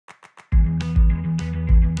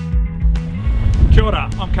ora,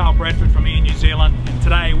 I'm Carl Bradford from Air New Zealand, and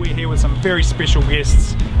today we're here with some very special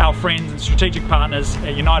guests, our friends and strategic partners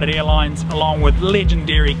at United Airlines, along with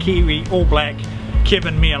legendary Kiwi All Black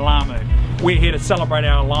Keven Mealamu. We're here to celebrate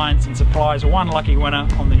our alliance and surprise one lucky winner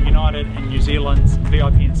on the United and New Zealand's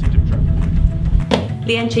VIP incentive trip.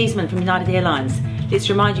 Leanne Cheeseman from United Airlines. Let's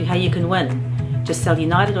remind you how you can win. Just sell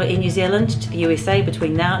United or Air New Zealand to the USA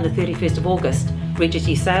between now and the 31st of August. Register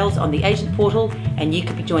your sales on the agent portal and you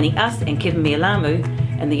could be joining us and Keven Mealamu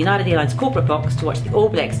and the United Airlines corporate box to watch the All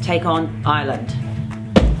Blacks take on Ireland.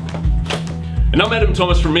 And I'm Adam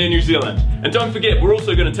Thomas from Air New Zealand. And don't forget, we're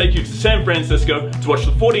also going to take you to San Francisco to watch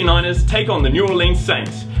the 49ers take on the New Orleans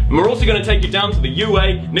Saints. And we're also going to take you down to the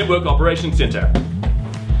UA Network Operations Center.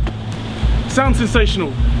 Sounds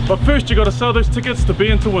sensational, but first you got to sell those tickets to be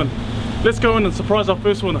in to win. Let's go in and surprise our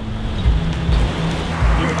first winner.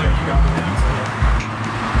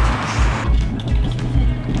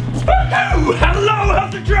 Woohoo! Hello,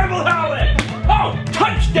 how's the travel, Howard? Oh,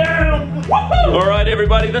 touchdown! Woohoo! Alright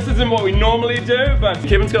everybody, this isn't what we normally do, but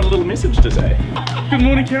Kevin's got a little message to say. Good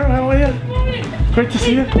morning, Carol, how are you? Good morning. Great to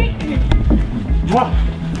see you. Wow,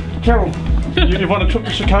 Carol, you won a trip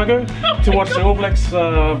to Chicago to watch the All Blacks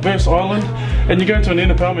versus Ireland, and you're going to an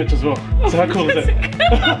NFL match as well. So how cool is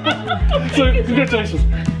that? So congratulations.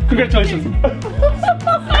 Congratulations.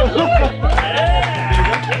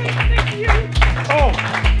 Oh,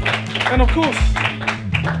 and of course,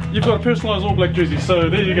 you've got a personalised All Black jersey, so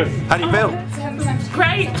there you go. How do you feel?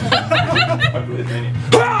 Great!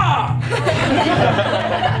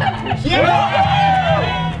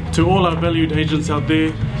 To all our valued agents out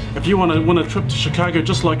there, if you want to win a trip to Chicago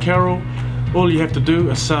just like Carol, all you have to do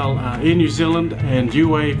is sell Air New Zealand and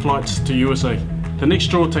UA flights to USA. The next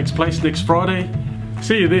draw takes place next Friday.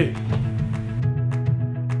 See you there.